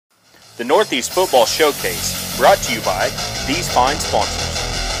The Northeast Football Showcase, brought to you by these fine sponsors.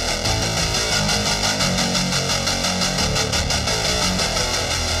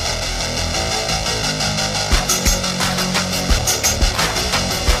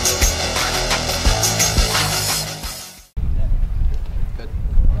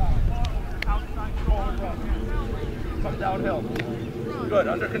 Come downhill. Good,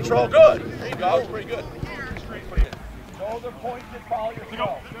 under control, good. There you go, pretty good. Shoulder pointed, follow your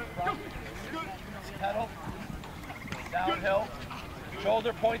throw. Pedal. Downhill.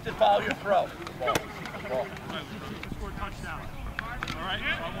 Shoulder pointed, follow your throw. Ball. Ball. Score touchdown. All right, so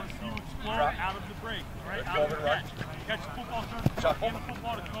I want to see you explode out of the break. All right, out of the catch. Catch the football, start Shuffle. hand the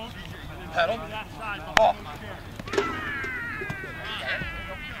football to coach. Pedal. That side, Ball.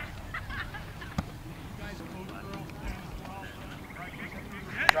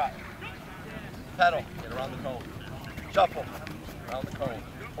 Drop. Pedal. Get around the cone. Shuffle. Around the cone.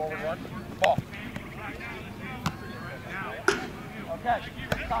 Forward run. Ball. Okay.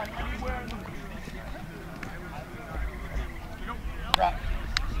 This time anywhere. Drop.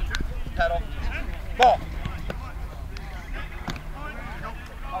 Pedal. Ball.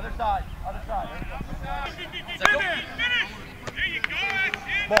 Other side. Other side. There you go.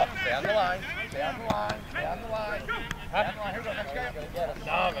 Ball. Stay on the line. Stay on the line. Stay on the line. Stay on the line. Here we go. Next guy.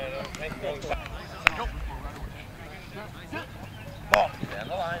 No, man. Go. Ball. Stay on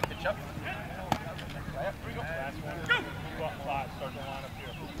the line. Pitch up. Here we go. Go. Go off 5. Start the line up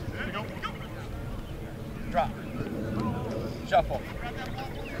here. There we go. Drop. Shuffle.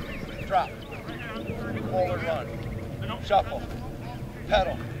 Drop. Forward run. Shuffle.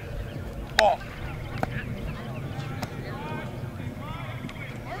 Pedal. Ball.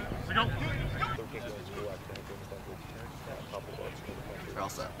 You're all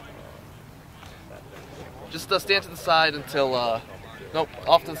set. Just stand to the side until, nope,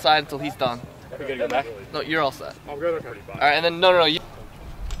 off to the side until he's done. We gotta go back? No, you're all set. I'm good, okay. All right, and then, no. You...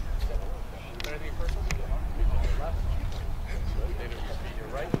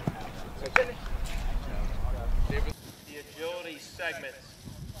 The agility segments.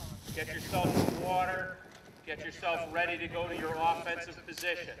 Get yourself some water. Get yourself ready to go to your offensive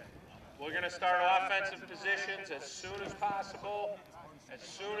position. We're going to start offensive positions as soon as possible, as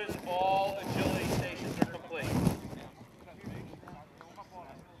soon as all agility stations are complete.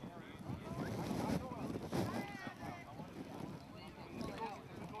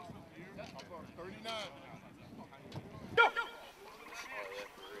 Go!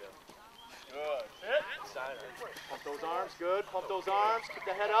 Good. Pump those arms, good. Pump those arms, keep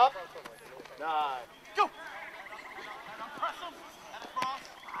the head up. 9. Go! Press them, head across.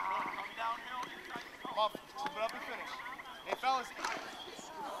 Come downhill. Come up, move it up and finish. Hey, fellas.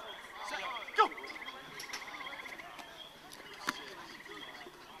 Set, go!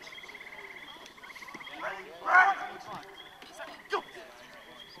 Ready? Set, go!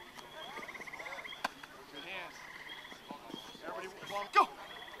 Good hands. Everybody, go!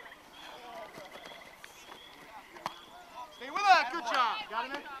 Stay with that. Good job. Got it,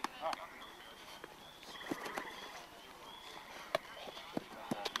 man?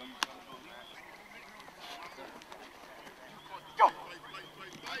 Go.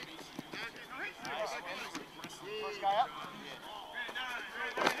 First guy up.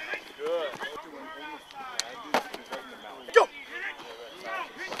 Good. Go.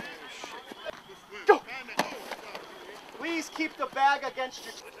 Go. Please keep the bag against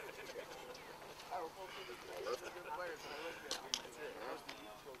your...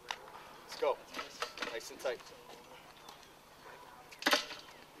 Let's go. Nice and tight.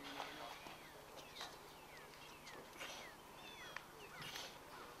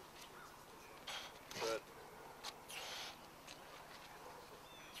 Good.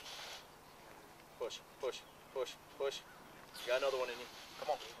 Push, push, push, push. You got another one in you. Come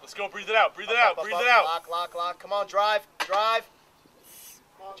on. Let's go. Breathe it out. Breathe it out. Breathe it out. Lock, lock, lock. Come on. Drive. Drive.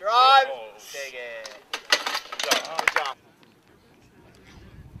 Drive. Take it. Good job. Good job.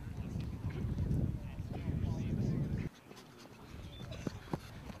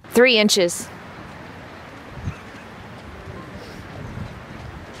 Three inches.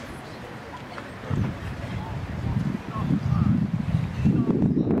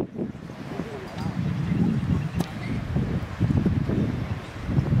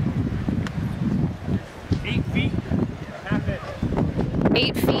 Eight feet.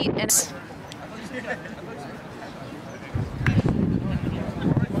 8 feet and